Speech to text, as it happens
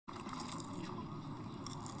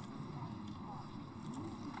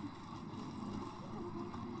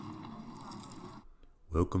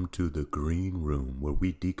Welcome to the Green Room, where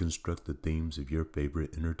we deconstruct the themes of your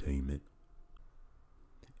favorite entertainment.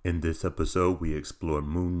 In this episode, we explore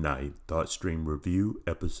Moon Knight Thoughtstream Review,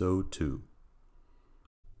 Episode 2.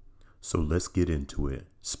 So let's get into it.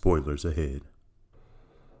 Spoilers ahead.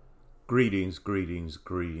 Greetings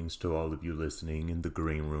to all of you listening in the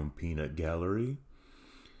Green Room Peanut Gallery.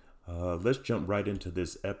 Let's jump right into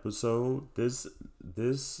this episode.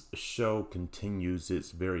 This show continues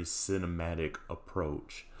its very cinematic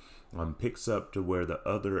approach. Picks up to where the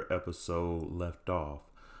other episode left off,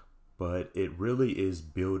 but it really is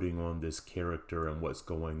building on this character and what's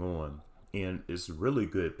going on, and it's really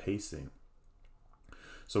good pacing.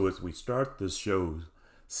 So as we start this show,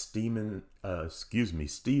 Steven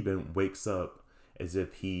wakes up as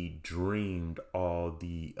if he dreamed all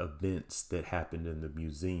the events that happened in the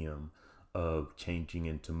museum of changing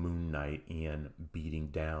into Moon Knight and beating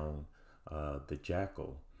down the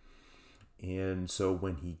Jackal. And so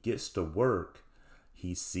when he gets to work,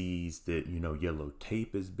 he sees that, yellow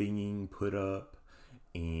tape is being put up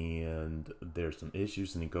and there's some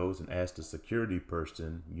issues, and he goes and asks the security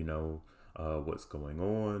person, what's going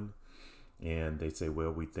on. And they say,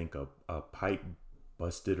 well, we think a pipe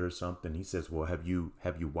busted or something. He says, well, have you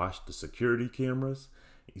watched the security cameras?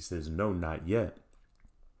 He says, no, not yet.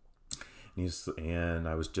 And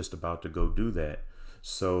I was just about to go do that.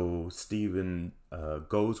 So Steven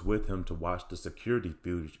goes with him to watch the security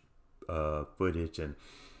footage, and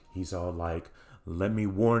he's all like, let me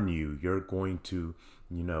warn you, you're going to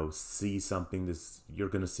see something that's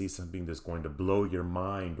going to blow your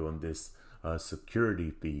mind on this security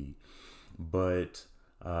feed. But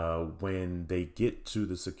when they get to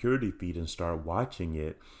the security feed and start watching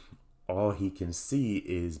it, all he can see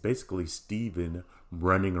is basically Steven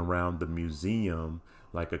running around the museum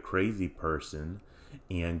like a crazy person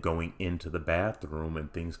and going into the bathroom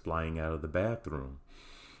and things flying out of the bathroom.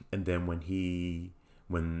 And then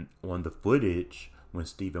when on the footage, when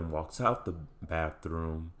Steven walks out the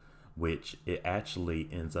bathroom, which it actually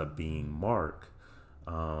ends up being Mark,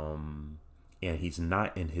 and he's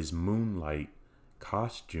not in his Moonlight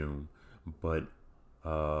costume, but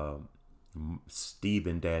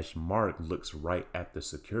Steven-Mark looks right at the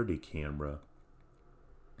security camera,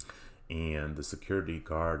 and the security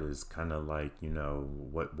guard is kind of like,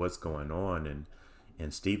 what's going on,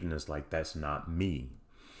 and Steven is like, that's not me.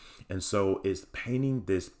 And so it's painting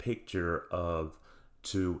this picture of,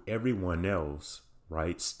 to everyone else,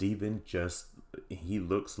 right, Steven he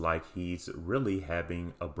looks like he's really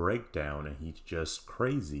having a breakdown and he's just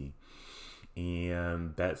crazy.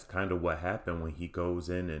 And that's kind of what happened when he goes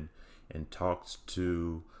in and talks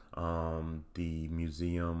to the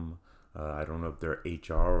museum. I don't know if they're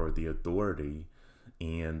HR or the authority.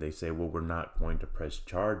 And they say, well, we're not going to press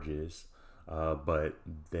charges, but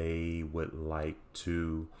they would like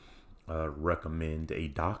to recommend a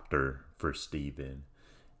doctor for Steven.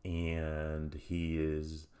 And he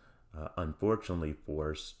is unfortunately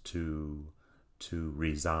forced to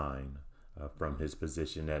resign from his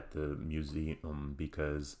position at the museum,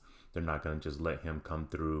 because they're not going to just let him come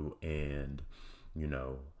through and,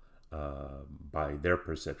 by their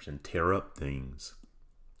perception, tear up things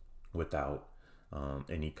without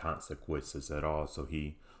any consequences at all. So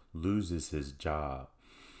he loses his job.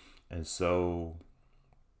 And so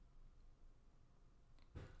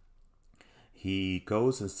he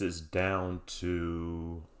goes and sits down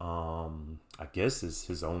to, I guess it's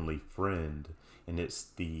his only friend, and it's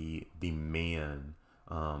the man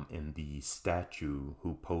in the statue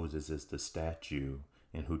who poses as the statue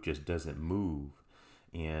and who just doesn't move.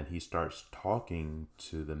 And he starts talking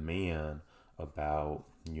to the man about,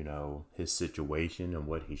 his situation and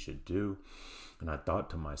what he should do. And I thought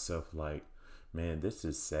to myself, like, man, this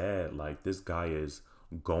is sad. Like, this guy is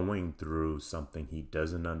going through something he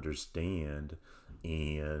doesn't understand,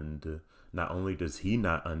 and not only does he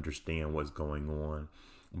not understand what's going on,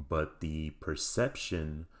 but the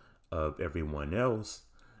perception of everyone else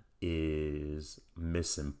is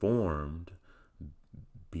misinformed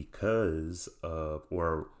because of,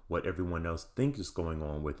 or what everyone else thinks is going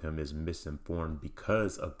on with him is misinformed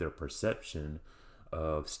because of their perception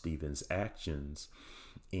of Steven's actions.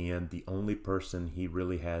 And the only person he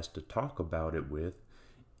really has to talk about it with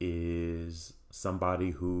is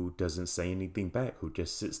somebody who doesn't say anything back, who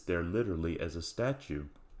just sits there literally as a statue.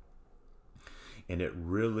 And it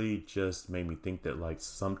really just made me think that, like,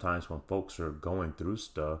 sometimes when folks are going through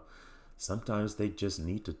stuff, sometimes they just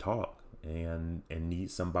need to talk and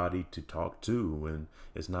need somebody to talk to. And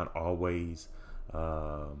it's not always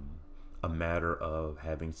a matter of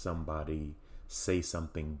having somebody say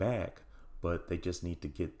something back, but they just need to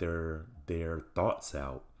get their thoughts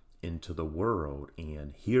out. into the world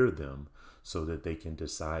and hear them so that they can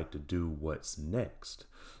decide to do what's next.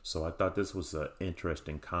 So I thought this was an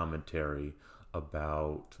interesting commentary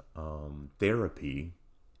about therapy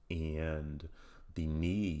and the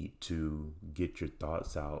need to get your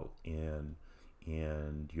thoughts out and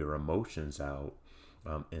your emotions out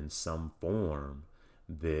in some form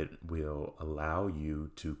that will allow you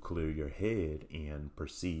to clear your head and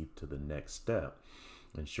proceed to the next step.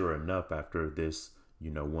 And sure enough, after this,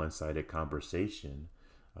 one-sided conversation,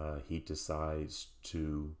 he decides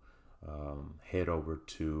to head over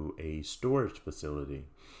to a storage facility.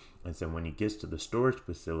 And so when he gets to the storage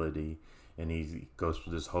facility and he goes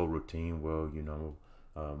through this whole routine, well,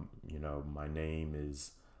 my name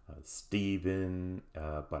is Steven,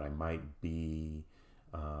 but I might be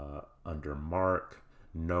under Mark.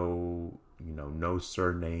 No, no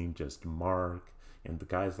surname, just Mark. And the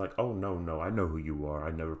guy's like, oh, no, I know who you are.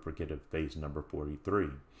 I never forget a face number 43.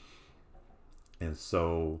 And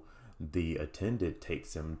so the attendant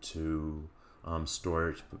takes him to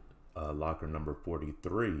storage locker number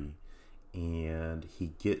 43. And he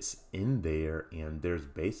gets in there, and there's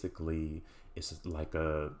basically, it's like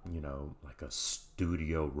a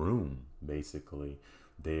studio room, basically.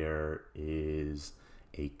 There is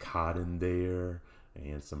a cot in there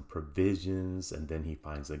and some provisions, and then he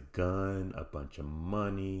finds a gun, a bunch of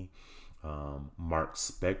money, Mark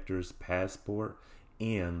Spector's passport,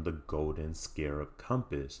 and the golden scarab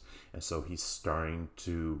compass. And so he's starting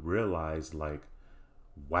to realize, like,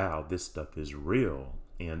 wow, this stuff is real.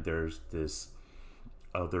 And there's this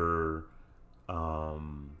other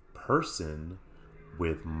person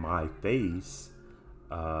with my face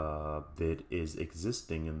that is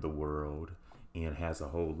existing in the world and has a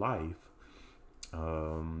whole life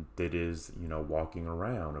that is, walking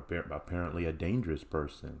around, apparently a dangerous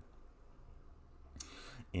person.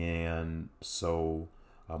 And so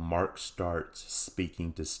Mark starts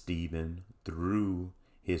speaking to Steven through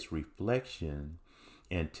his reflection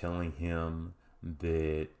and telling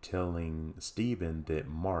Steven that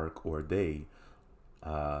Mark, or that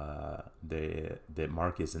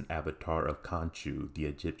Mark is an avatar of Khonshu, the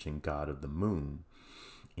Egyptian god of the moon,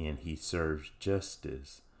 and he serves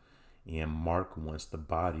justice. And Mark wants the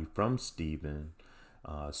body from Steven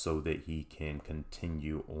so that he can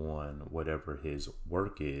continue on whatever his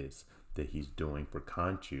work is that he's doing for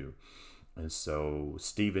Khonshu. And so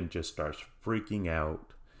Steven just starts freaking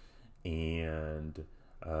out, and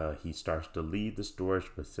he starts to leave the storage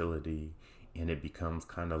facility, and it becomes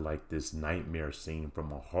kind of like this nightmare scene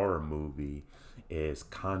from a horror movie as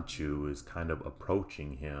Khonshu is kind of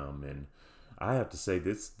approaching him. And I have to say,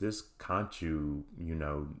 this Khonshu,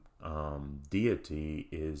 deity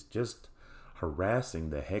is just harassing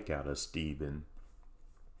the heck out of Steven.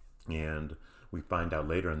 And we find out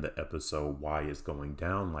later in the episode why it's going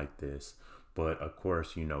down like this. But of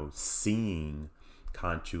course, seeing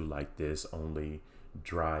Khonshu like this only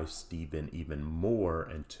drives Steven even more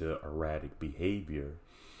into erratic behavior.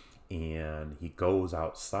 And he goes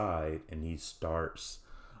outside and he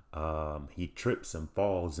trips and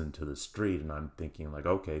falls into the street. And I'm thinking, like,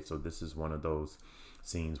 okay, so this is one of those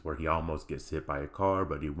scenes where he almost gets hit by a car,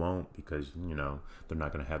 but he won't, because they're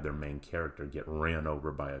not going to have their main character get ran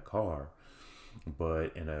over by a car.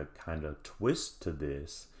 But in a kind of twist to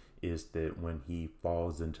this is that when he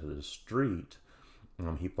falls into the street,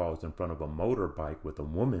 he falls in front of a motorbike with a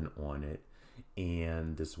woman on it,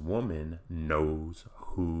 and this woman knows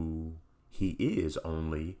who he is,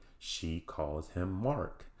 only she calls him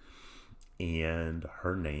Mark. And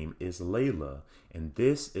her name is Layla. And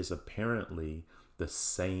this is apparently the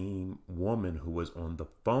same woman who was on the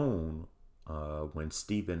phone when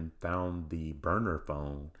Steven found the burner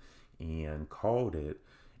phone and called it.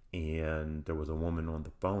 And there was a woman on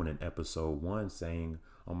the phone in episode 1 saying,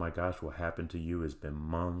 oh my gosh, what happened to you? It's been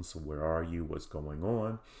months. Where are you? What's going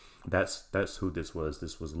on? That's who this was.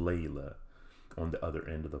 This was Layla on the other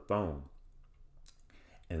end of the phone.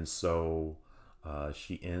 And so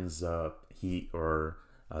Steven ends up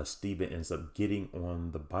getting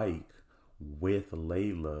on the bike with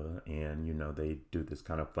Layla, and they do this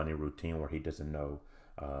kind of funny routine where he doesn't know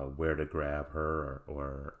where to grab her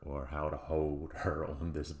or how to hold her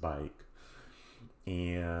on this bike.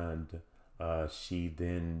 And she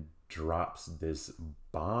then drops this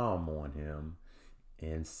bomb on him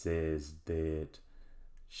and says that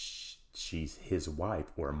she's his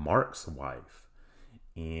wife, or Mark's wife,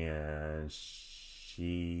 and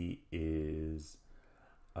she is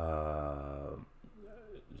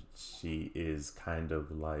kind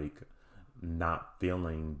of like not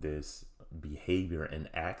feeling this behavior and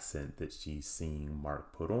accent that she's seeing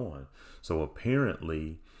Mark put on. So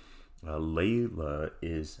apparently Layla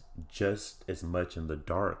is just as much in the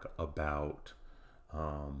dark about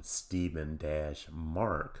Stephen dash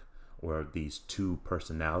Mark, or these two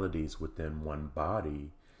personalities within one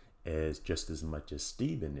body, as just as much as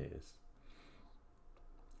Stephen is.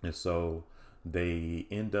 And so they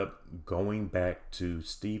end up going back to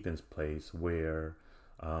Stephen's place where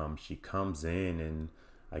she comes in, and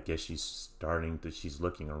I guess she's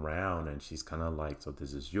looking around, and she's kind of like, so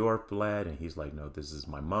this is your flat? And he's like, no, this is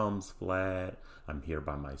my mom's flat. I'm here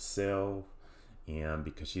by myself. And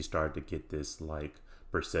because she started to get this like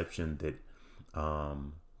perception that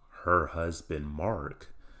her husband,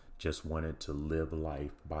 Mark, just wanted to live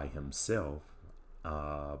life by himself.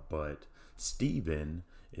 But Stephen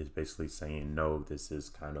is basically saying, no, this is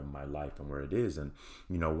kind of my life and where it is. And,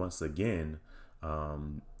 once again,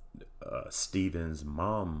 Stephen's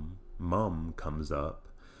mom comes up,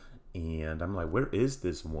 and I'm like, where is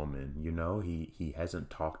this woman? He hasn't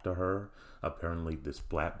talked to her. Apparently this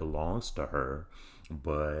flat belongs to her,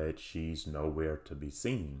 but she's nowhere to be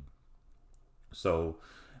seen. So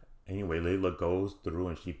anyway, Layla goes through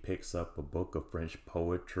and she picks up a book of French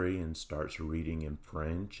poetry and starts reading in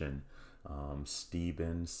French. And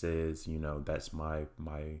Stephen says, that's my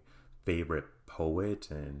favorite poet.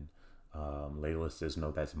 And Layla says, no,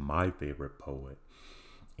 that's my favorite poet.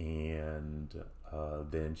 And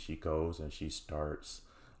then she goes and she starts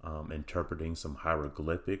interpreting some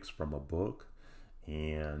hieroglyphics from a book.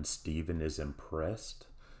 And Stephen is impressed.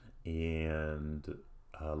 And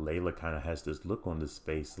Layla kind of has this look on his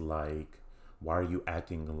face like, why are you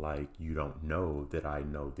acting like you don't know that I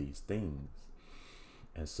know these things?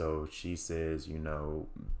 And so she says,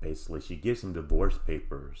 basically she gives him divorce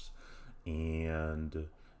papers, and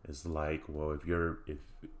it's like, well,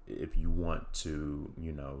 if you want to,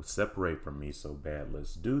 separate from me so bad,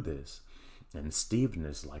 let's do this. And Steven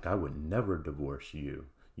is like, I would never divorce you.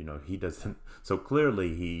 He doesn't. So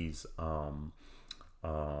clearly he's,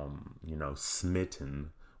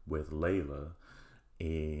 smitten with Layla,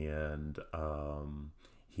 and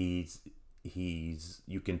he's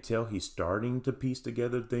you can tell he's starting to piece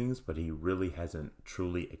together things, but he really hasn't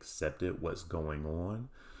truly accepted what's going on.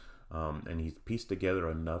 And he's pieced together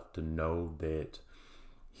enough to know that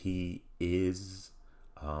he is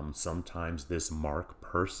sometimes this Mark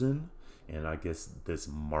person. And I guess this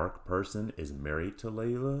Mark person is married to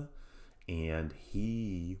Layla, and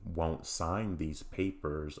he won't sign these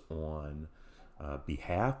papers on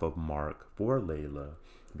behalf of Mark for Layla,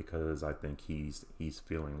 because I think he's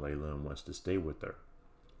feeling Layla and wants to stay with her.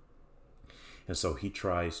 And so he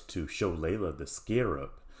tries to show Layla the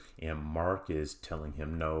scarab, and Mark is telling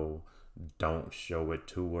him, no, don't show it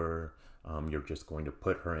to her. You're just going to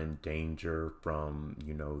put her in danger from,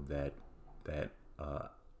 that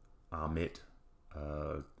Amit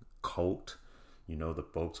cult, the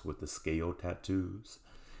folks with the scale tattoos.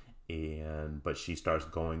 But she starts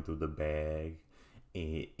going through the bag,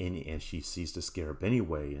 and she sees the scarab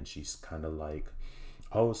anyway, and she's kind of like,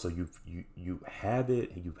 oh, so you've had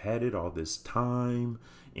it all this time,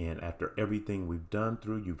 and after everything we've done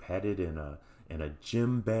through, you've had it in a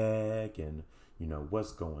gym bag, and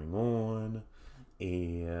what's going on.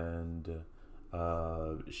 And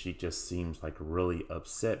she just seems like really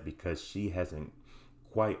upset because she hasn't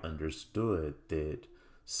quite understood that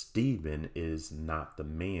Stephen is not the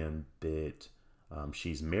man that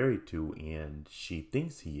she's married to, and she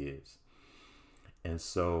thinks he is. And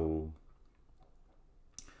so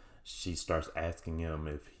she starts asking him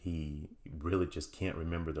if he really just can't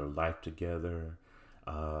remember their life together,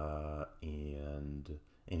 and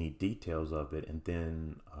any details of it. And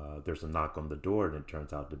then there's a knock on the door, and it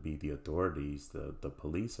turns out to be the authorities, the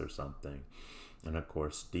police or something. And of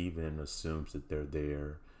course, Stephen assumes that they're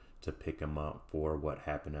there to pick him up for what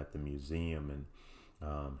happened at the museum. And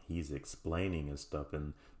he's explaining and stuff,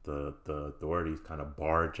 and the authorities kind of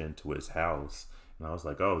barge into his house. And I was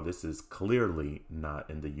like, oh, this is clearly not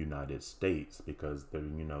in the United States, because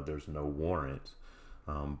there's no warrant.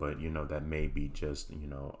 But that may be just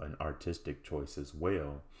an artistic choice as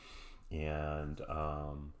well. And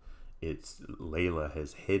it's Layla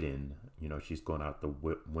has hidden. She's gone out the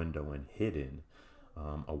window and hidden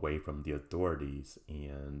away from the authorities,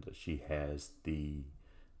 and she has the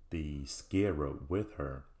scarab with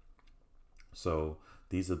her. So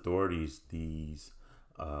these authorities, these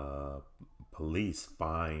police,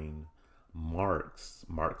 find Mark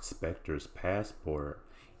Spector's passport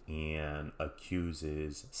and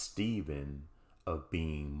accuses Stephen of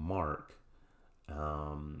being Mark,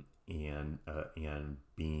 and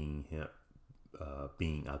being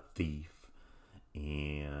a thief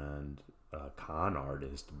and a con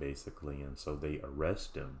artist, basically. And so they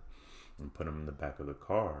arrest him and put him in the back of the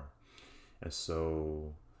car. And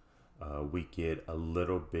so we get a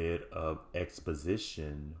little bit of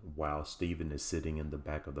exposition while Steven is sitting in the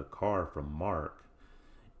back of the car from Mark.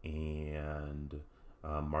 And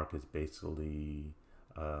Mark is basically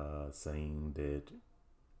saying that,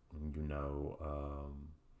 you know,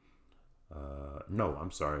 no,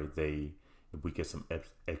 I'm sorry. We get some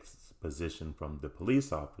exposition from the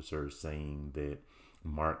police officer saying that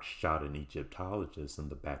Mark shot an Egyptologist in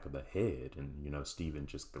the back of the head, and Steven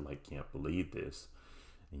just like can't believe this.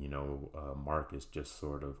 And Mark is just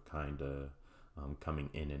sort of kind of coming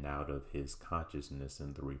in and out of his consciousness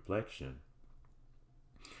and the reflection.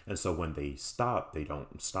 And so when they stop, they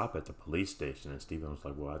don't stop at the police station. And Steven was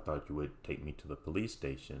like, well, I thought you would take me to the police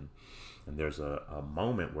station. And there's a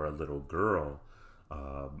moment where a little girl,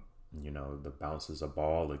 that bounces a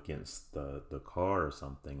ball against the car or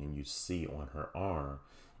something. And you see on her arm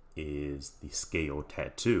is the scale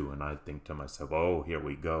tattoo. And I think to myself, oh, here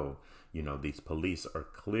we go. These police are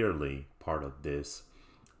clearly part of this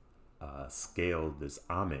scale, this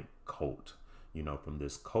Ahmed cult, from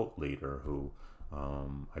this cult leader who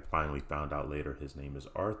I finally found out later his name is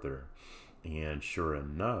Arthur. And sure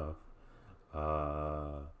enough,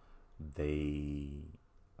 they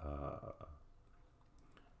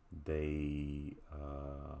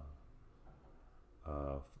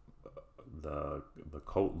the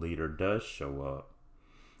cult leader does show up,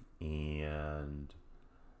 and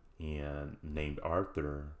named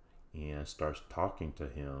Arthur, and starts talking to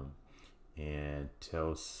him and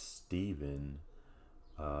tells Steven,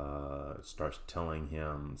 starts telling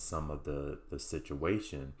him some of the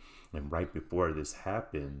situation. And right before this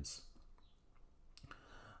happens,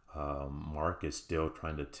 Mark is still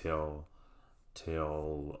trying to tell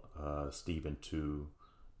Steven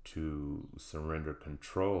to surrender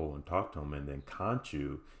control and talk to him. And then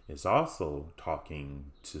Conchu is also talking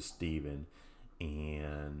to Steven,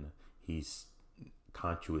 and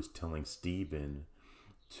Conchu is telling Steven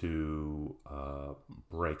to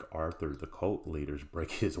break Arthur, the cult leaders,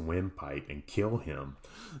 break his windpipe and kill him.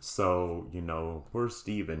 So, for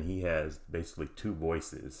Steven, he has basically two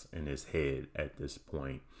voices in his head at this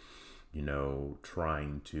point,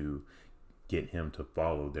 trying to get him to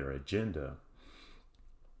follow their agenda.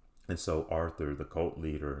 And so Arthur, the cult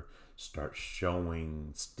leader, starts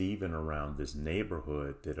showing Steven around this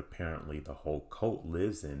neighborhood that apparently the whole cult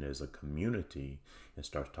lives in as a community, and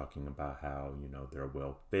starts talking about how, they're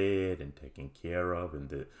well fed and taken care of,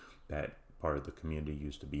 and that part of the community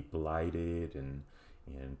used to be blighted and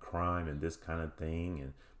crime and this kind of thing,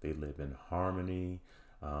 and they live in harmony.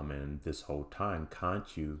 And this whole time,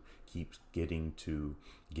 Conchu keeps getting to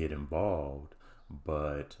get involved,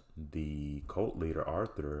 but the cult leader,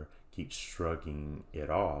 Arthur, keeps shrugging it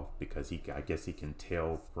off because I guess he can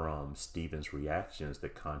tell from Steven's reactions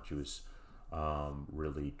that Conchu is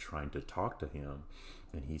really trying to talk to him.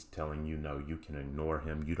 And he's telling you can ignore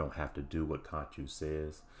him. You don't have to do what Conchu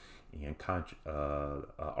says. And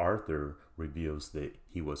Arthur reveals that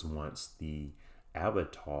he was once the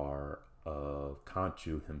avatar of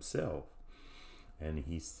Conchu himself. And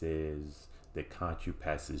he says that Conchu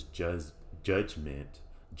passes justice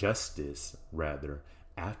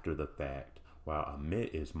after the fact, while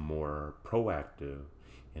Amit is more proactive.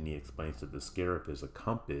 And he explains that the scarab is a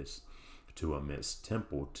compass to Amit's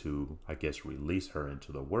temple to, I guess, release her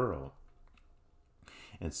into the world.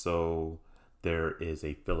 And so there is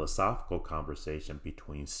a philosophical conversation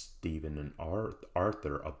between Steven and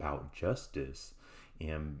Arthur about justice,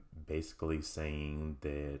 and basically saying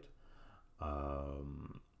that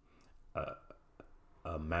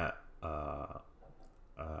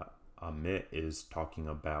Amit is talking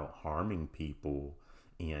about harming people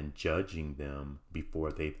and judging them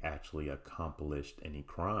before they've actually accomplished any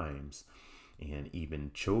crimes. And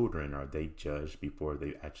even children, are they judged before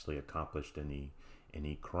they've actually accomplished any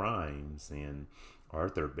crimes? And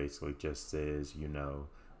Arthur basically just says,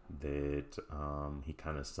 that he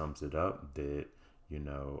kind of sums it up that,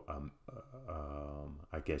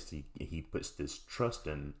 I guess he puts this trust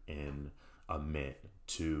in Amit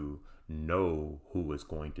to know who is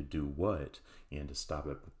going to do what and to stop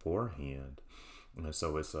it beforehand. And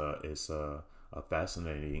so it's a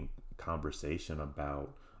fascinating conversation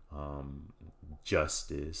about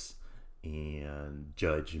justice and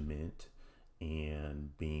judgment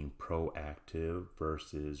and being proactive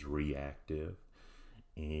versus reactive,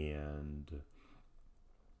 and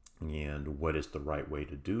what is the right way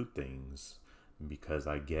to do things. Because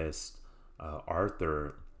I guess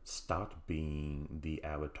Arthur stopped being the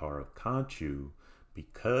avatar of Conchu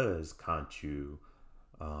because Conchu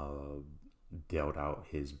dealt out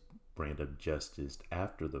his brand of justice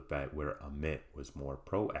after the fact, where Amit was more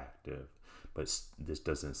proactive. but this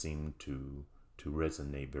doesn't seem to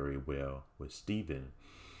resonate very well with Stephen.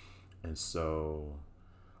 And so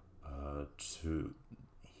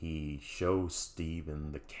he shows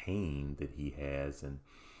Stephen the cane that he has, and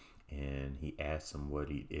he asks him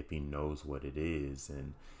if he knows what it is,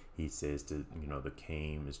 and he says that the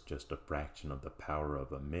cane is just a fraction of the power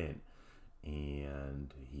of a mint,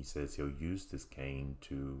 and he says he'll use this cane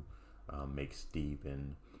to make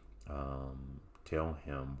Stephen tell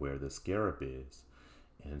him where the scarab is.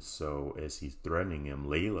 And so as he's threatening him,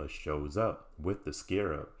 Layla shows up with the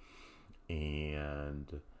scarab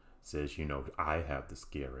and says, I have the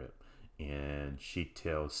scarab. And she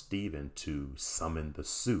tells Stephen to summon the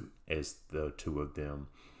suit as the two of them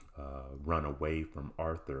run away from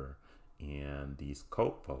Arthur and these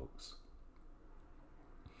cult folks.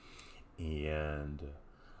 And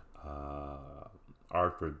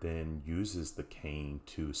Arthur then uses the cane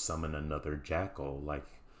to summon another jackal, like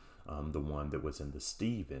the one that was in the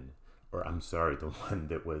Stephen, or I'm sorry, the one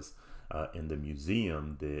that was in the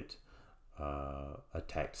museum that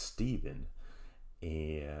attacked Stephen.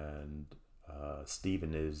 And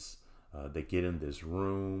Stephen is, they get in this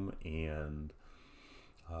room, and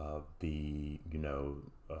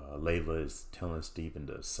Layla is telling Stephen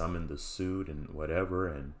to summon the suit and whatever,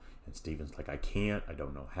 and Stephen's like, I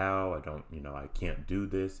don't know how, I can't do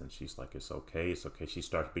this. And she's like, it's okay. She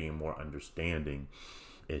starts being more understanding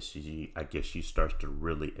as I guess she starts to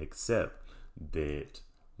really accept that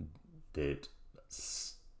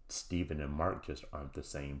Stephen and Mark just aren't the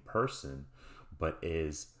same person. But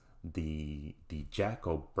as the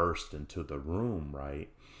jackal burst into the room, right,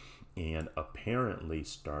 and apparently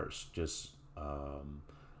starts just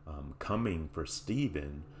coming for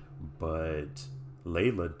Stephen, but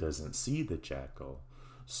Layla doesn't see the jackal.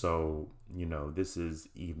 So this is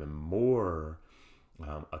even more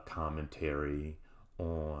a commentary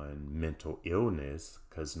on mental illness,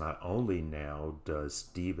 because not only now does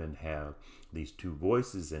Stephen have these two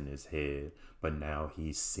voices in his head, but now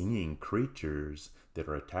he's seeing creatures that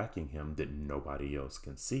are attacking him that nobody else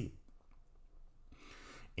can see.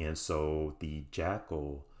 And so the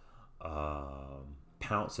jackal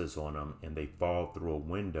pounces on him, and they fall through a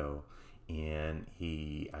window, and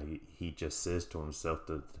he just says to himself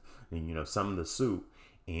to summon the suit.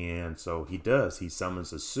 And so he does. He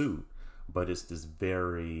summons a suit, but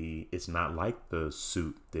it's not like the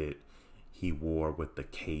suit that he wore with the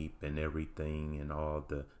cape and everything and all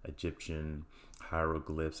the Egyptian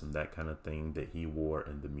hieroglyphs and that kind of thing that he wore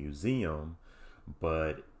in the museum.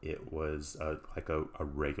 But it was like a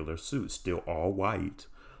regular suit, still all white,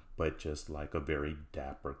 but just like a very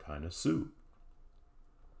dapper kind of suit.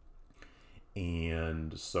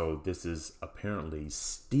 And so this is apparently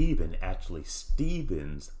Stephen's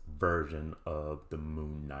version of the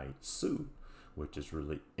Moon Knight suit, which is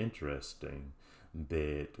really interesting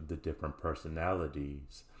that the different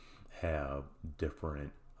personalities have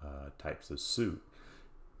different types of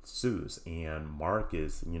suits. And Mark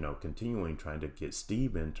is, continuing trying to get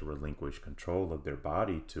Stephen to relinquish control of their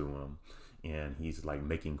body to him. And he's like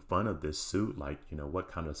making fun of this suit, like,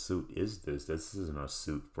 what kind of suit is this? This isn't a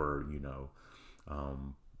suit for,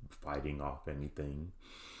 fighting off anything.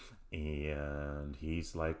 And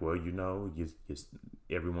he's like, well,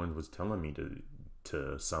 everyone was telling me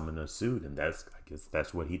to summon a suit, and I guess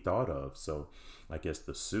that's what he thought of. So I guess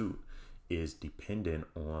the suit is dependent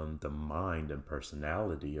on the mind and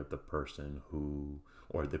personality of the person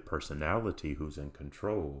or the personality who's in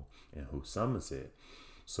control and who summons it.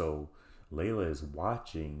 So Layla is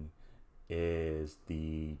watching as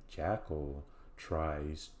the jackal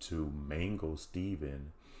tries to mangle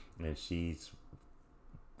Stephen, and she's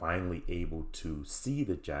finally able to see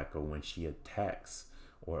the jackal when she attacks,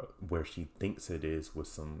 or where she thinks it is, with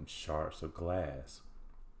some shards of glass.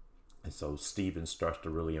 And so Stephen starts to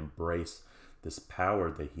really embrace this power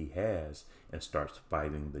that he has and starts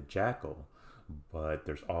fighting the jackal. But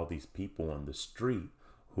there's all these people on the street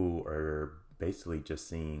who are basically just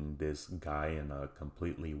seeing this guy in a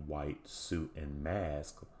completely white suit and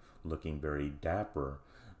mask, looking very dapper,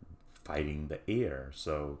 fighting the air.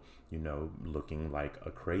 So, looking like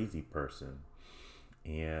a crazy person.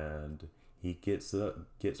 And he gets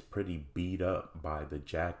pretty beat up by the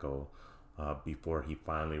jackal before he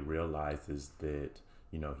finally realizes that,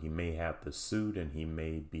 he may have the suit and he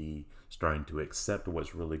may be starting to accept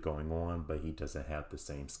what's really going on, but he doesn't have the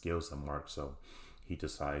same skills as Mark. So he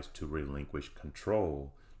decides to relinquish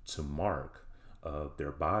control to Mark of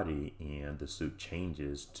their body, and the suit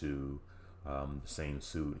changes to the same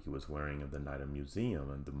suit he was wearing in the Night of Museum.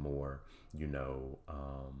 And the more,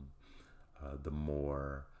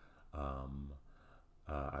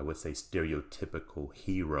 I would say stereotypical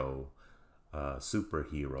hero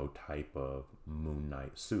superhero type of Moon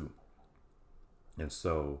Knight suit. And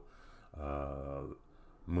so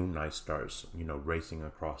Moon Knight starts, racing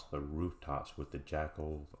across the rooftops with the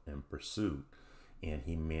jackal in pursuit. And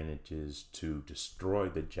he manages to destroy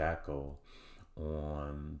the jackal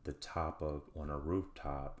on a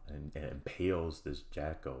rooftop and impales this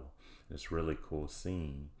jackal. It's a really cool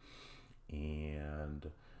scene.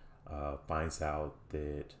 And finds out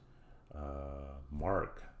that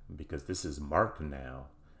Mark, because this is Mark now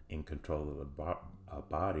in control of the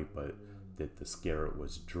body, but that the scarab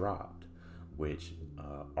was dropped, which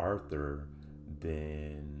Arthur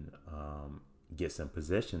then gets in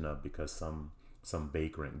possession of, because some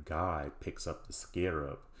vagrant guy picks up the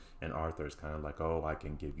scarab, and Arthur is kind of like, oh, I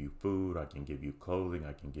can give you food, I can give you clothing,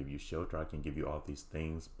 I can give you shelter, I can give you all these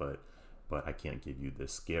things, but I can't give you the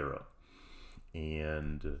scarab.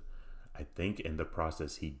 And I think in the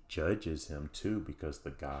process he judges him too, because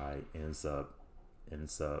the guy ends up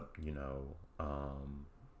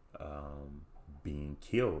being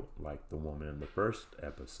killed like the woman in the first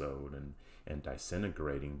episode, and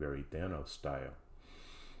disintegrating very Thanos style.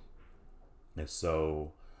 And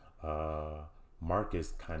so Mark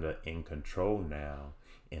is kind of in control now,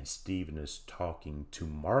 and Steven is talking to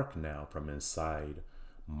Mark now from inside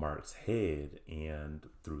Mark's head and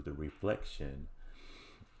through the reflection.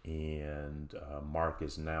 And Mark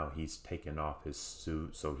is now, he's taken off his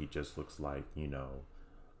suit, so he just looks like,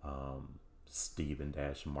 Steven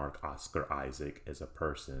 - Mark Oscar Isaac as a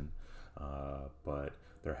person. But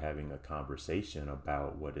they're having a conversation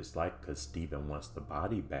about what it's like, because Steven wants the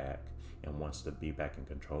body back and wants to be back in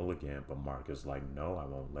control again, but Mark is like, no, I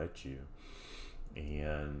won't let you.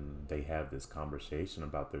 And they have this conversation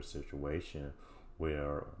about their situation,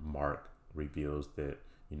 where Mark reveals that,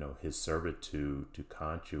 his servitude to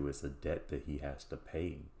Khonshu is a debt that he has to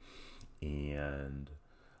pay. And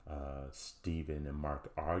Steven and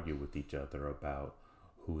Mark argue with each other about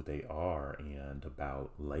who they are and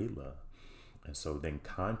about Layla. And so then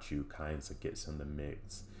Khonshu kind of gets in the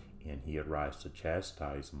mix, and he arrives to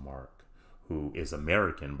chastise Mark, who is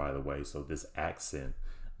American, by the way. So this accent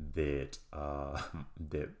that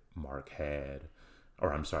that Mark had,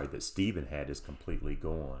 or I'm sorry, that Steven had, is completely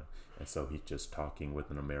gone. And so he's just talking with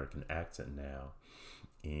an American accent now.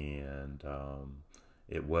 And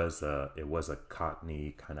it was a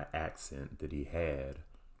Cockney kind of accent that he had.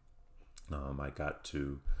 I got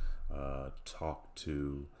to talk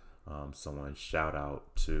to someone. Shout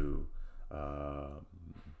out to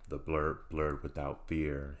the Blurred Without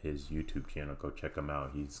Fear, his YouTube channel. Go check him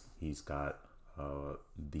out. He's got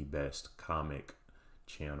the best comic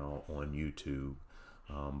channel on YouTube.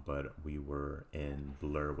 But we were in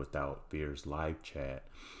Blur Without Fear's live chat,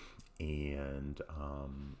 and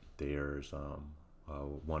there's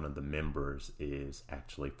one of the members is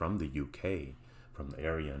actually from the UK, from the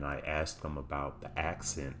area, and I asked him about the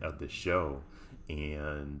accent of the show,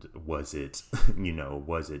 and was it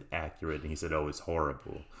was it accurate? And he said, oh, it's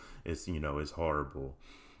horrible. It's horrible.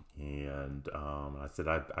 And I said,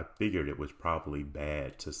 I figured it was probably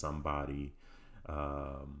bad to somebody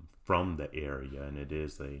from the area, and it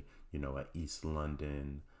is a East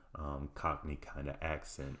London Cockney kind of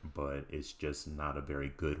accent, but it's just not a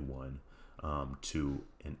very good one to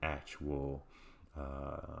an actual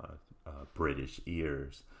British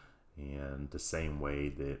ears. And the same way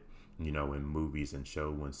that in movies and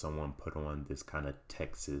show, when someone put on this kind of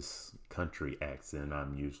Texas country accent,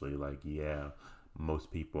 I'm usually like, yeah,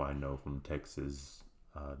 most people I know from Texas,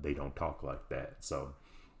 they don't talk like that. So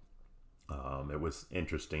it was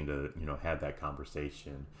interesting to have that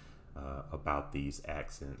conversation about these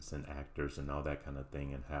accents and actors and all that kind of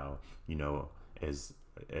thing, and how as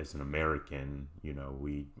an American,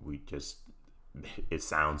 we just, it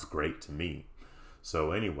sounds great to me.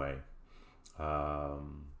 So anyway,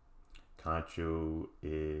 Khonshu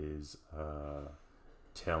is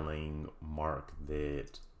telling Mark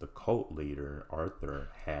that the cult leader Arthur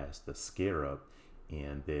has the scarab,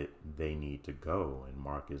 and that they need to go. And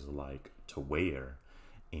Mark is like, to where?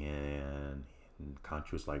 And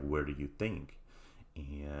Khonshu is like, where do you think?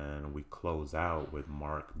 And we close out with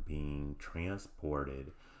Mark being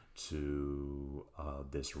transported to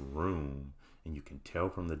this room, and you can tell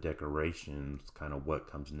from the decorations kind of what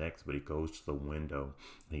comes next. But he goes to the window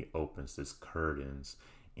and he opens this curtains,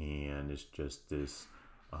 and it's just this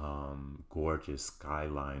gorgeous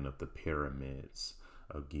skyline of the pyramids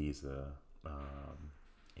of Giza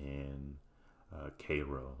in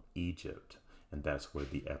Cairo, Egypt. And that's where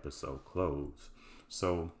the episode closed.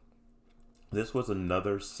 So this was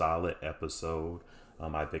another solid episode.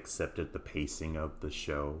 I've accepted the pacing of the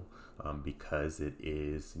show because it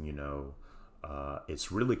is,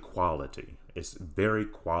 It's really quality. It's very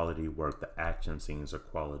quality work. The action scenes are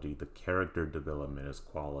quality. The character development is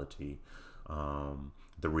quality.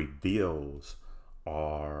 The reveals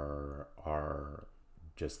are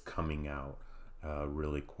just coming out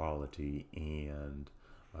really quality, and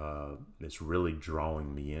it's really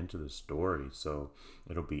drawing me into the story. So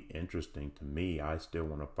it'll be interesting to me. I still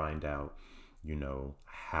want to find out,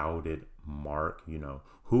 how did Mark,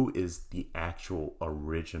 who is the actual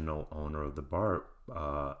original owner of the bar,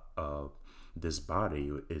 of this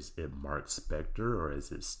body? Is it Mark Spector, or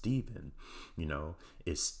is it Steven?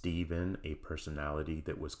 Is Steven a personality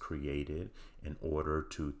that was created in order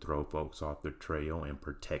to throw folks off the trail and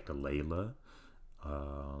protect Layla?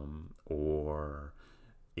 Or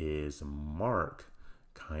is Mark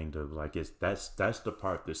kind of like, that's the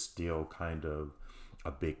part that's still kind of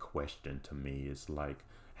a big question to me. Is like,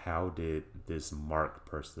 how did this Mark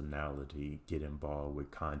personality get involved with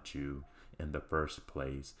Conchu in the first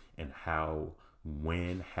place, and how,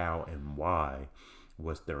 when, how, and why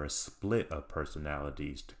was there a split of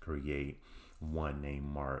personalities to create one named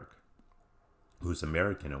Mark, who's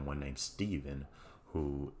American, and one named Steven,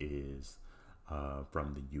 who is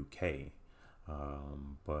from the UK?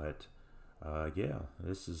 But yeah,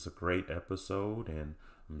 this is a great episode, and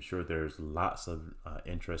I'm sure there's lots of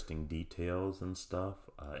interesting details and stuff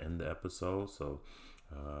in the episode. So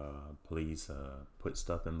please put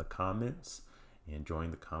stuff in the comments and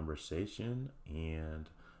join the conversation, and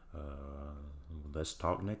let's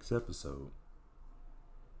talk next episode.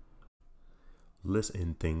 Let's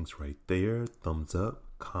end things right there. Thumbs up,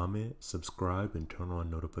 comment, subscribe, and turn on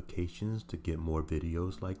notifications to get more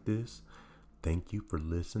videos like this. Thank you for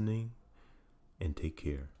listening, and take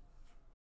care.